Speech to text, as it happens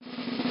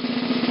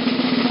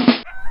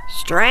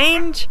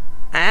Strange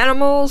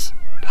Animals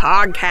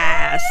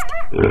Podcast.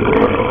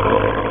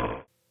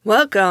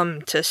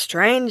 Welcome to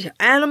Strange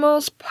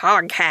Animals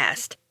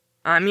Podcast.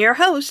 I'm your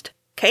host,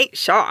 Kate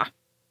Shaw.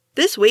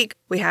 This week,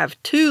 we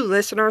have 2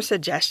 listener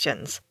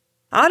suggestions.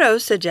 Otto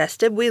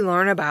suggested we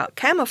learn about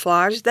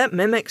camouflage that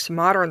mimics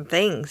modern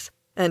things,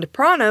 and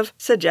Pranav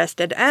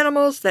suggested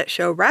animals that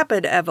show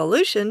rapid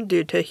evolution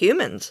due to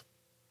humans.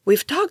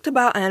 We've talked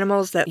about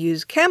animals that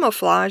use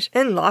camouflage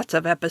in lots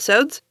of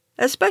episodes,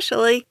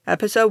 especially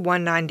episode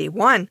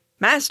 191,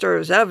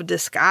 Masters of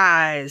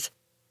Disguise.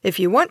 If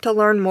you want to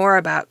learn more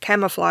about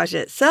camouflage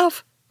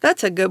itself,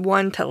 that's a good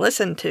one to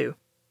listen to.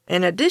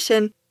 In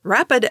addition,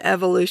 rapid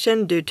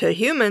evolution due to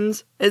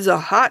humans is a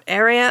hot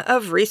area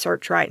of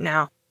research right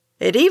now.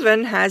 It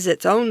even has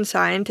its own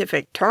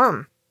scientific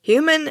term,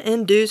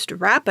 human-induced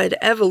rapid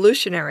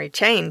evolutionary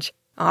change,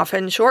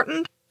 often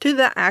shortened to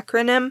the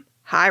acronym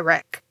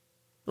HIREC.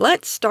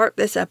 Let's start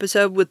this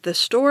episode with the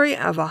story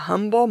of a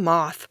humble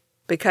moth,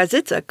 because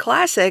it's a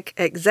classic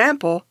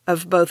example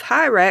of both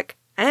HIREC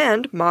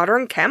and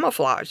modern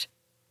camouflage.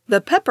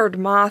 The peppered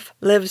moth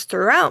lives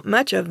throughout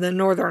much of the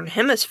northern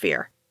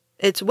hemisphere.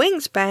 Its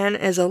wingspan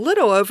is a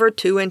little over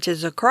 2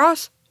 inches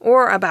across,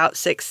 or about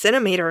 6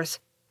 centimeters,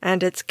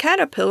 and its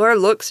caterpillar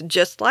looks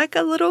just like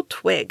a little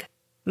twig.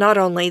 Not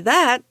only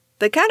that,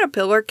 the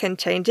caterpillar can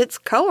change its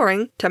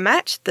coloring to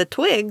match the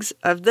twigs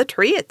of the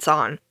tree it's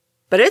on.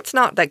 But it's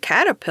not the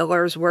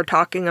caterpillars we're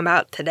talking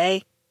about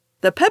today.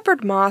 The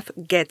peppered moth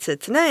gets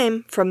its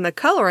name from the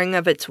coloring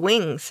of its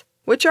wings,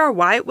 which are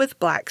white with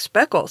black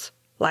speckles,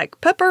 like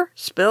pepper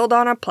spilled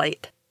on a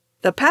plate.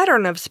 The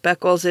pattern of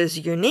speckles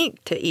is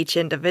unique to each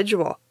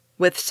individual,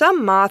 with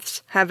some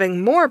moths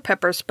having more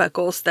pepper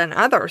speckles than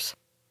others.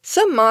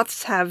 Some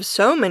moths have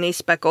so many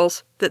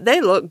speckles that they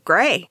look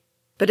gray.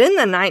 But in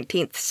the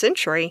 19th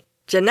century,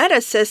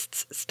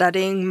 geneticists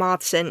studying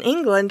moths in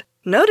England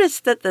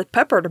noticed that the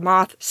peppered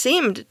moth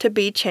seemed to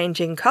be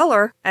changing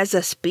color as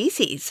a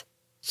species.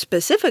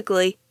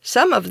 Specifically,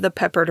 some of the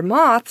peppered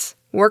moths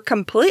were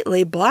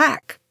completely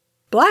black.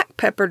 Black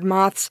peppered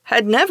moths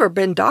had never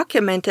been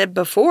documented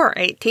before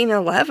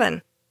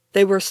 1811.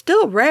 They were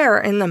still rare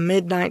in the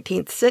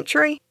mid-19th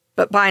century,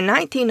 but by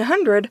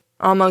 1900,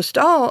 almost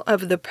all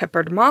of the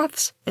peppered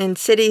moths in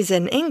cities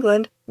in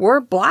England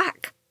were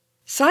black.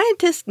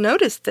 Scientists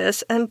noticed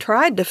this and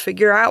tried to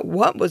figure out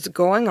what was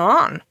going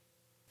on.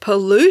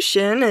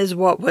 Pollution is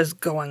what was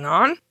going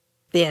on.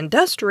 The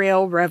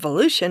Industrial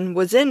Revolution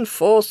was in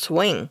full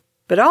swing,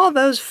 but all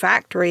those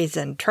factories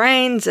and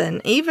trains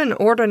and even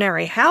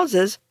ordinary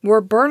houses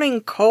were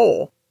burning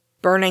coal.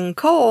 Burning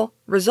coal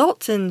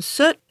results in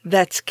soot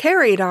that's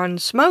carried on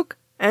smoke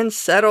and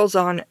settles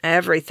on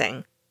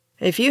everything.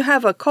 If you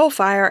have a coal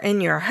fire in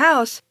your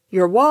house,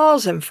 your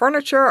walls and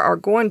furniture are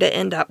going to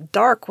end up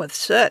dark with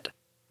soot.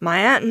 My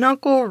aunt and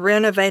uncle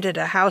renovated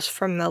a house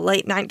from the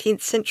late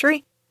 19th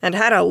century and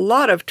had a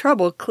lot of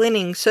trouble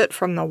cleaning soot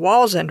from the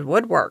walls and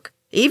woodwork,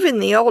 even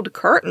the old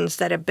curtains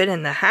that had been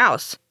in the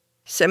house.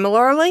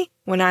 Similarly,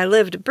 when I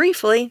lived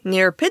briefly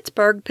near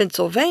Pittsburgh,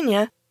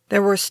 Pennsylvania,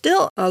 there were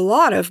still a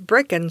lot of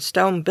brick and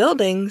stone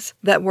buildings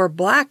that were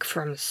black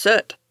from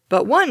soot.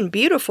 But one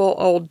beautiful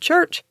old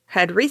church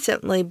had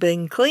recently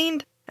been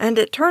cleaned, and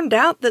it turned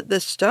out that the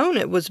stone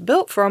it was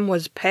built from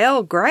was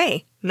pale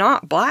gray,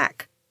 not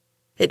black.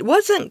 It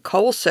wasn't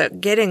coal soot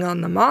getting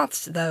on the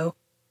moths, though.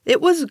 It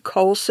was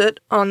coal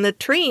soot on the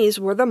trees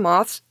where the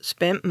moths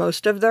spent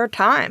most of their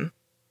time.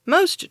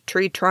 Most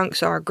tree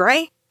trunks are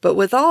gray, but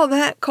with all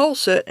that coal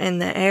soot in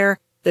the air,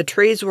 the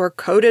trees were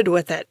coated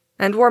with it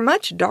and were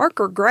much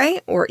darker gray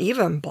or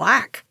even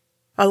black.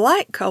 A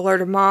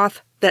light-colored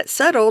moth that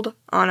settled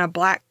on a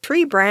black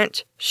tree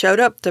branch showed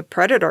up to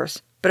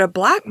predators, but a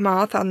black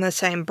moth on the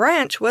same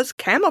branch was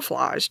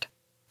camouflaged.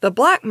 The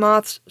black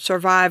moths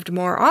survived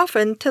more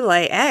often to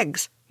lay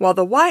eggs, while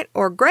the white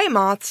or gray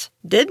moths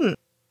didn't,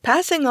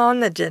 passing on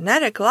the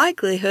genetic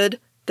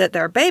likelihood that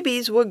their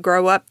babies would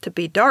grow up to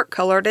be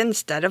dark-colored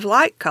instead of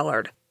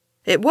light-colored.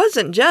 It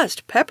wasn't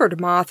just peppered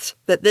moths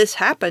that this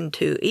happened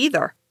to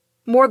either.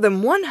 More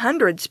than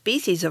 100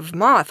 species of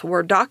moth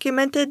were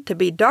documented to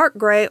be dark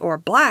gray or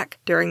black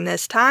during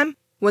this time,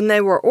 when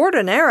they were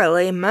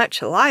ordinarily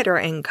much lighter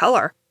in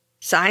color.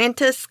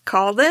 Scientists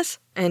call this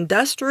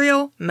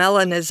industrial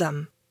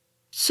melanism.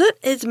 Soot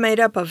is made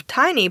up of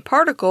tiny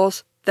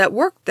particles that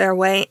work their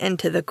way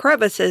into the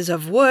crevices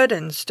of wood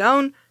and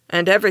stone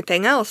and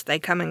everything else they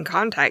come in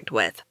contact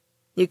with.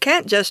 You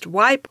can't just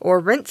wipe or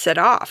rinse it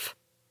off.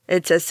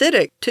 It's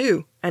acidic,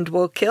 too, and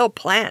will kill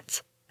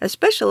plants,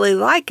 especially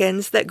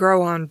lichens that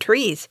grow on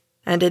trees,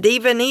 and it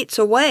even eats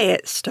away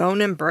at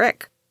stone and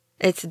brick.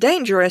 It's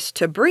dangerous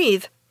to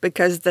breathe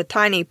because the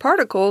tiny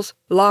particles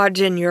lodge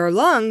in your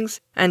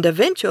lungs and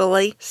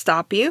eventually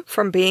stop you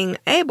from being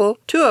able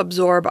to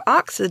absorb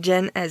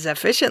oxygen as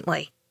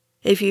efficiently.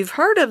 If you've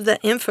heard of the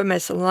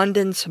infamous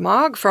London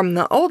smog from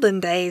the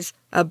olden days,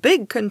 a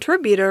big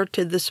contributor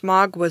to the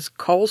smog was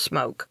coal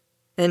smoke.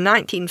 In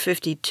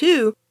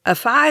 1952, a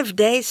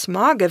 5-day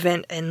smog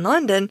event in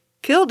London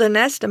killed an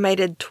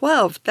estimated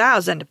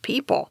 12,000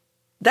 people.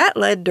 That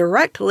led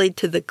directly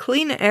to the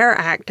Clean Air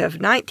Act of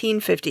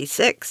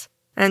 1956,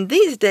 and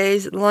these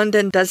days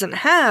London doesn't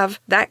have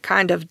that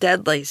kind of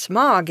deadly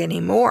smog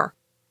anymore.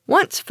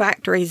 Once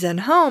factories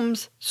and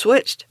homes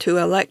switched to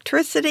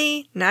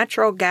electricity,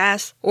 natural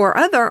gas, or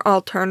other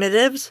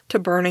alternatives to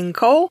burning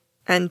coal,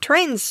 and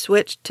trains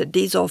switched to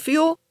diesel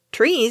fuel,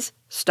 trees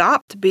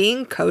stopped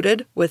being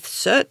coated with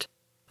soot.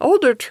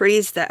 Older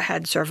trees that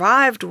had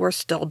survived were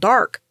still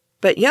dark,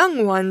 but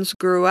young ones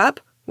grew up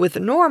with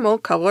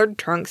normal-colored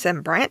trunks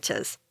and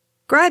branches.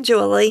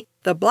 Gradually,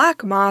 the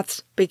black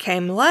moths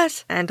became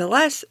less and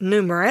less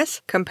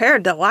numerous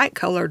compared to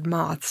light-colored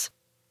moths.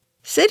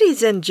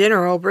 Cities in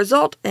general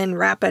result in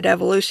rapid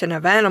evolution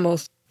of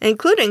animals,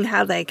 including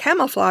how they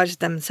camouflage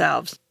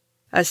themselves.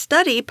 A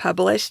study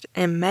published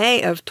in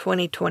May of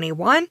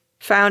 2021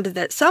 found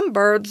that some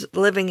birds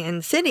living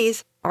in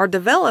cities are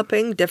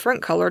developing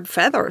different colored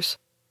feathers.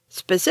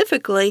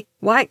 Specifically,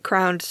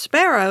 white-crowned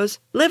sparrows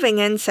living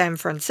in San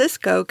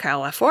Francisco,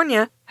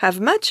 California, have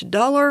much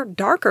duller,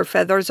 darker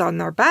feathers on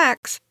their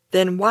backs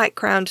than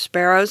white-crowned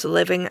sparrows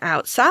living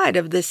outside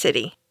of the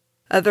city.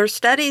 Other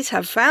studies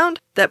have found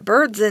that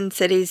birds in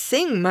cities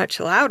sing much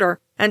louder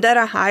and at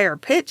a higher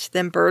pitch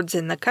than birds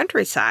in the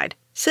countryside,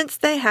 since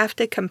they have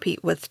to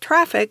compete with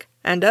traffic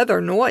and other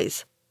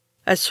noise.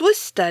 A Swiss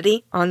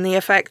study on the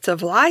effects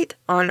of light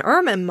on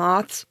ermine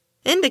moths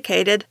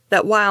indicated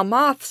that while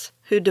moths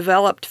who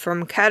developed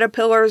from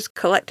caterpillars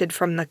collected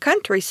from the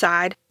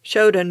countryside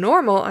showed a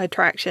normal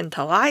attraction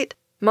to light,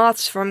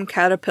 moths from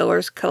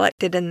caterpillars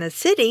collected in the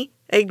city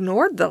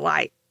ignored the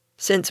light.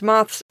 Since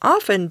moths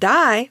often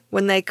die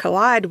when they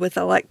collide with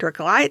electric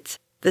lights,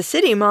 the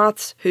city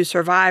moths who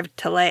survived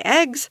to lay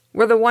eggs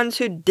were the ones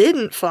who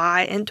didn't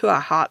fly into a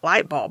hot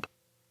light bulb.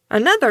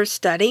 Another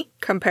study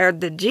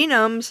compared the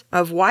genomes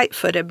of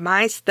white-footed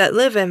mice that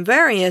live in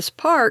various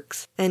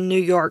parks in New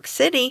York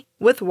City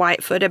with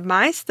white-footed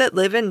mice that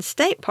live in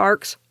state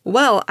parks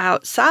well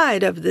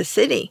outside of the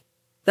city.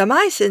 The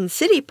mice in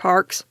city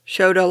parks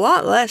showed a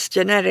lot less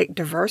genetic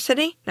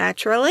diversity,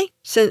 naturally,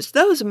 since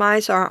those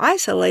mice are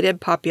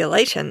isolated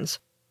populations.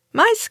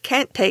 Mice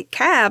can't take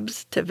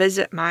cabs to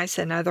visit mice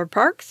in other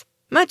parks,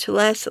 much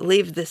less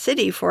leave the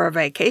city for a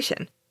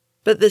vacation.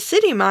 But the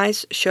city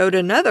mice showed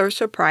another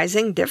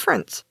surprising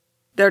difference.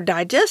 Their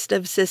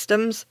digestive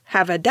systems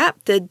have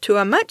adapted to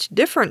a much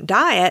different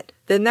diet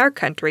than their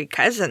country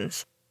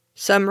cousins.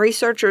 Some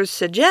researchers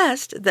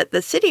suggest that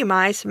the city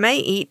mice may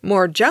eat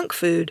more junk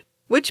food,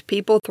 which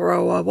people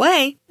throw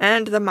away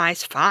and the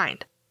mice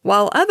find,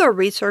 while other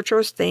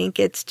researchers think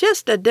it's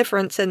just a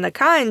difference in the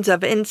kinds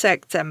of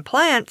insects and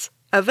plants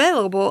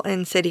available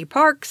in city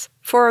parks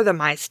for the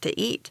mice to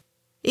eat.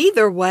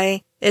 Either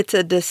way, it's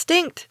a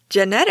distinct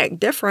genetic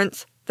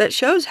difference that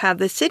shows how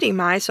the city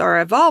mice are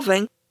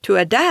evolving to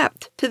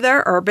adapt to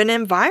their urban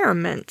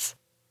environments.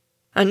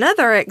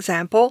 Another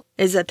example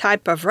is a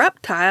type of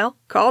reptile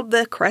called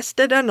the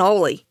crested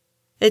anole.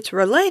 It's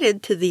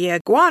related to the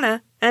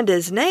iguana and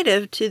is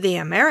native to the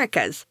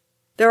Americas.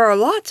 There are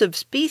lots of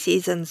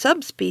species and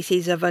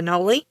subspecies of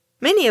anole,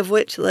 many of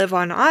which live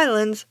on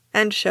islands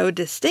and show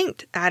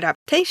distinct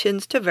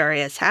adaptations to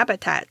various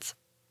habitats.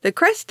 The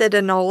crested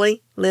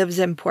anole lives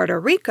in Puerto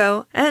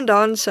Rico and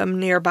on some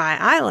nearby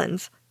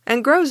islands,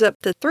 and grows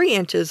up to 3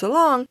 inches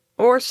long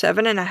or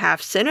 7.5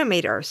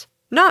 centimeters,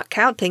 not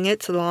counting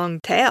its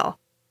long tail.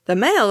 The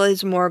male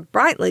is more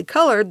brightly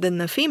colored than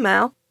the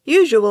female,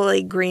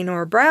 usually green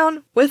or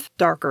brown with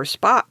darker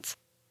spots.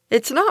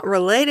 It's not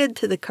related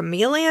to the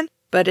chameleon,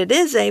 but it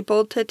is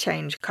able to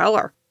change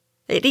color.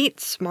 It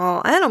eats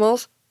small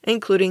animals,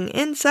 including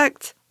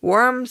insects,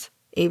 worms,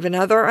 even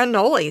other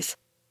anoles.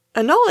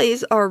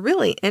 Anoles are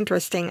really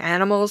interesting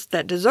animals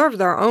that deserve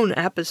their own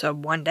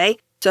episode one day,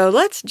 so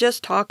let's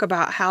just talk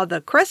about how the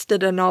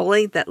crested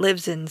anole that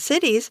lives in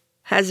cities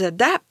has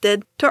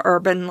adapted to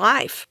urban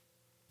life.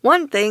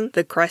 One thing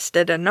the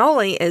crested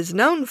anole is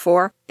known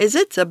for is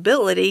its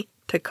ability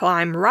to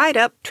climb right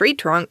up tree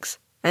trunks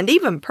and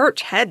even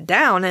perch head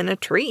down in a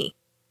tree.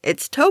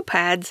 Its toe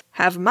pads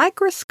have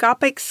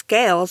microscopic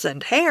scales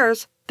and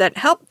hairs that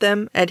help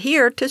them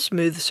adhere to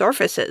smooth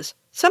surfaces,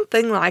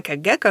 something like a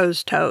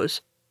gecko's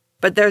toes.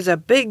 But there's a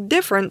big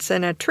difference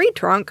in a tree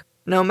trunk,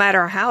 no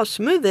matter how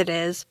smooth it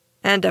is,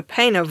 and a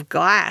pane of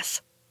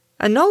glass.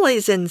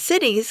 Anoles in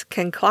cities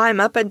can climb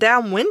up and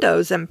down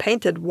windows and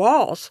painted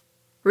walls.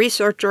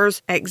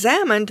 Researchers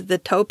examined the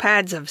toe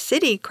pads of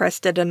city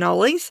crested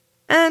anoles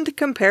and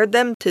compared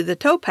them to the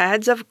toe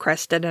pads of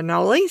crested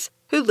anoles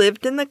who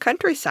lived in the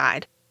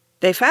countryside.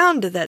 They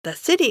found that the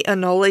city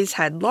anoles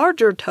had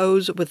larger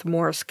toes with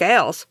more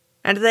scales,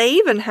 and they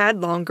even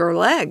had longer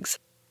legs.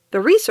 The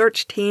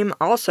research team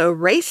also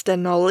raced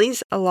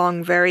anoles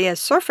along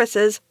various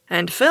surfaces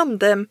and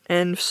filmed them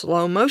in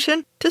slow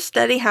motion to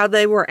study how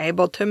they were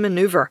able to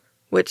maneuver,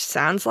 which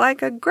sounds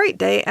like a great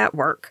day at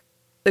work.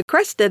 The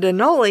crested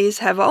anoles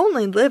have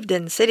only lived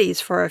in cities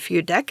for a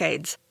few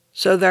decades,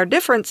 so their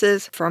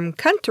differences from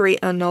country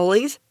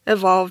anoles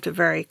evolved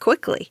very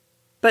quickly.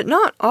 But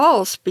not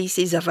all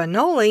species of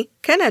anole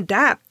can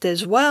adapt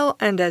as well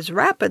and as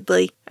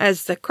rapidly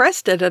as the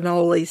crested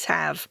anoles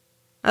have.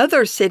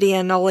 Other city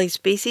anole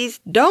species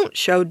don't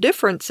show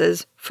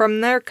differences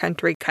from their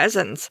country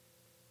cousins.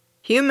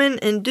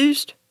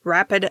 Human-induced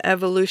rapid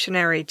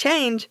evolutionary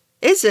change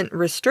isn't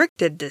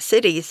restricted to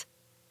cities.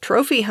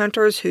 Trophy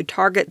hunters who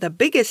target the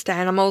biggest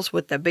animals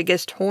with the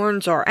biggest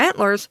horns or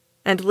antlers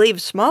and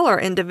leave smaller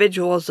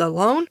individuals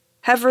alone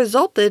have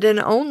resulted in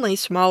only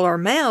smaller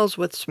males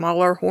with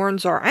smaller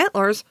horns or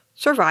antlers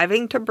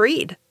surviving to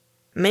breed.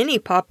 Many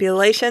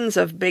populations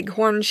of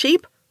bighorn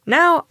sheep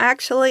now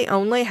actually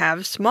only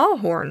have small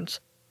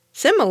horns.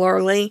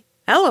 Similarly,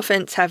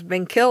 elephants have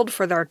been killed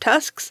for their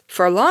tusks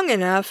for long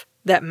enough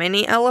that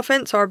many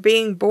elephants are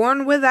being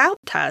born without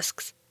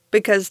tusks,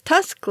 because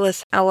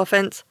tuskless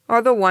elephants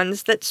are the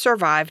ones that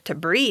survive to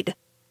breed.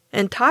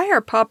 Entire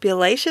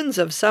populations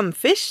of some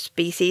fish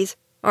species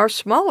are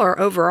smaller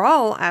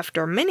overall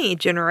after many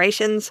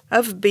generations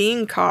of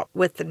being caught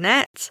with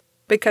nets,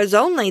 because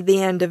only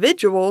the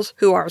individuals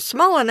who are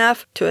small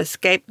enough to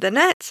escape the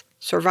nets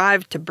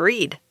survive to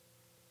breed.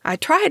 I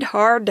tried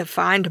hard to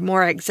find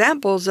more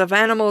examples of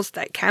animals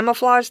that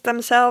camouflage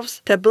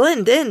themselves to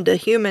blend into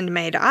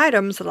human-made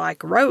items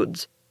like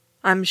roads.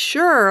 I'm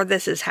sure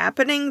this is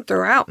happening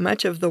throughout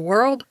much of the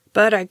world,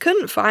 but I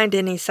couldn't find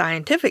any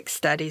scientific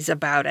studies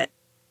about it.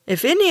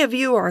 If any of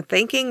you are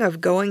thinking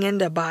of going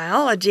into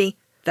biology,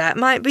 that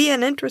might be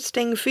an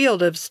interesting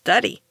field of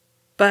study.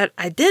 But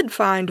I did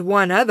find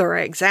one other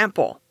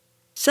example.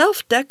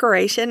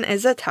 Self-decoration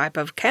is a type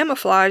of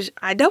camouflage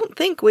I don't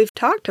think we've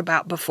talked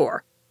about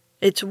before.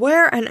 It's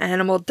where an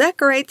animal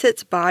decorates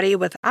its body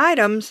with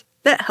items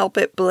that help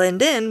it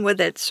blend in with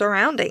its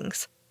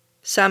surroundings.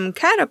 Some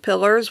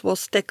caterpillars will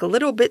stick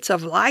little bits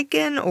of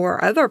lichen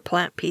or other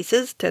plant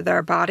pieces to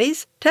their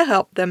bodies to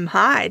help them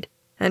hide,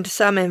 and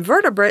some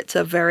invertebrates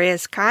of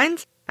various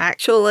kinds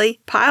actually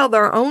pile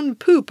their own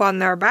poop on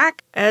their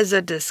back as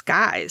a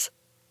disguise.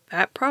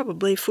 That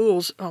probably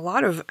fools a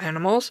lot of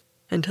animals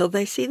until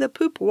they see the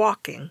poop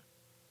walking.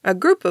 A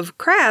group of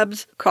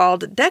crabs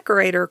called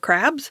decorator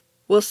crabs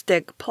will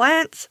stick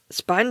plants,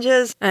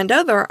 sponges, and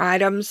other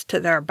items to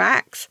their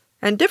backs,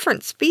 and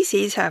different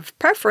species have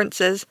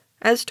preferences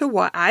as to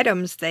what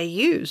items they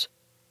use.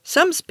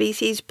 Some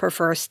species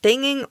prefer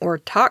stinging or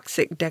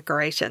toxic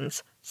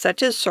decorations,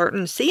 such as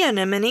certain sea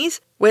anemones,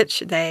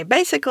 which they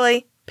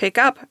basically pick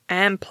up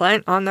and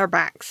plant on their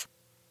backs.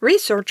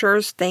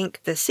 Researchers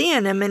think the sea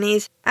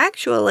anemones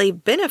actually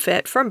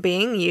benefit from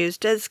being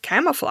used as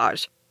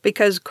camouflage,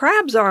 because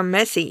crabs are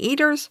messy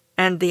eaters,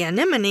 and the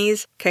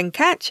anemones can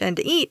catch and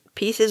eat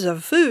pieces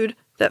of food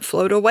that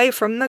float away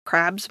from the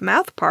crab's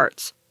mouth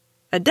parts.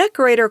 A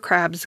decorator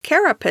crab's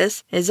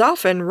carapace is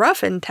often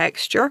rough in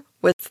texture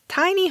with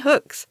tiny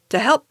hooks to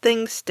help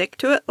things stick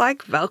to it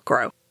like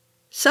Velcro.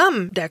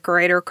 Some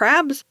decorator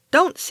crabs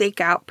don't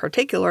seek out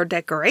particular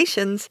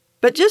decorations,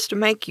 but just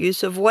make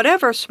use of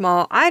whatever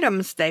small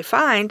items they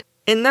find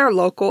in their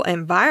local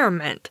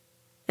environment.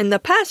 In the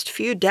past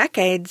few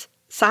decades,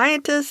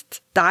 scientists,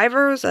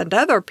 divers, and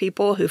other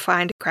people who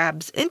find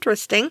crabs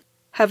interesting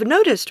have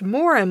noticed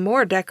more and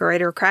more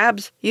decorator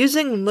crabs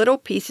using little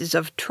pieces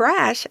of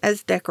trash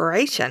as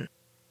decoration.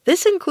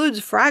 This includes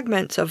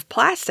fragments of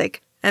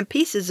plastic and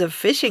pieces of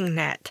fishing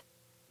net.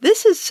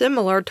 This is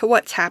similar to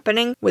what's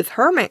happening with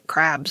hermit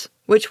crabs,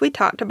 which we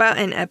talked about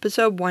in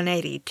episode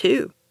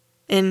 182.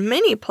 In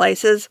many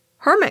places,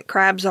 hermit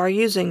crabs are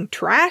using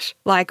trash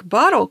like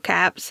bottle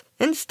caps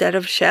instead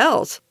of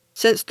shells,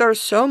 since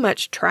there's so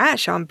much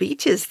trash on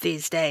beaches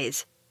these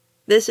days.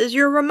 This is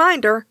your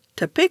reminder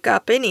to pick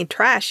up any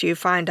trash you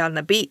find on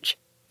the beach,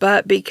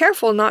 but be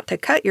careful not to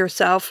cut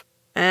yourself,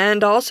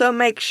 and also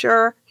make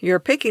sure you're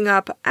picking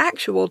up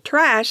actual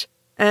trash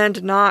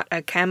and not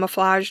a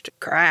camouflaged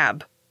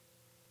crab.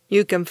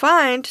 You can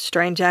find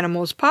Strange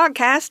Animals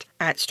Podcast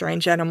at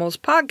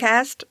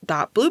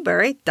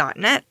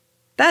strangeanimalspodcast.blueberry.net.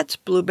 That's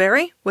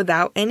blueberry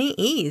without any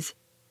E's.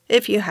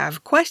 If you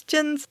have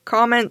questions,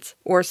 comments,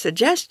 or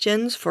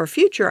suggestions for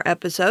future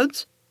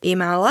episodes,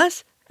 email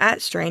us at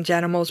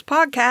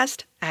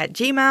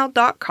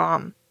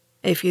strangeanimalspodcast@gmail.com.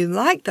 If you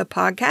like the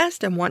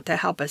podcast and want to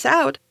help us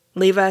out,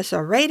 leave us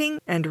a rating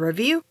and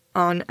review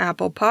on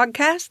Apple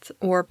Podcasts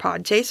or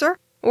Podchaser,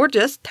 or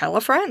just tell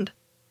a friend.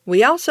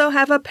 We also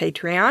have a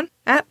Patreon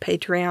at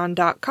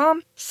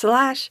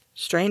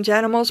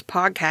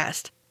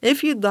patreon.com/strangeanimalspodcast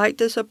if you'd like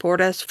to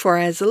support us for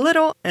as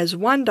little as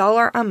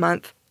 $1 a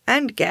month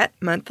and get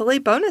monthly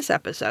bonus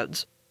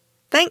episodes.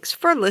 Thanks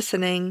for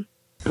listening.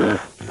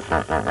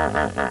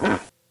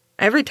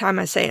 Every time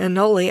I say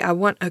annoli, I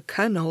want a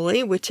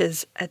cannoli, which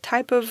is a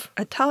type of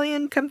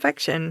Italian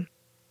confection,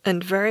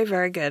 and very,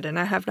 very good, and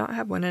I have not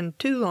had one in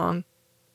too long.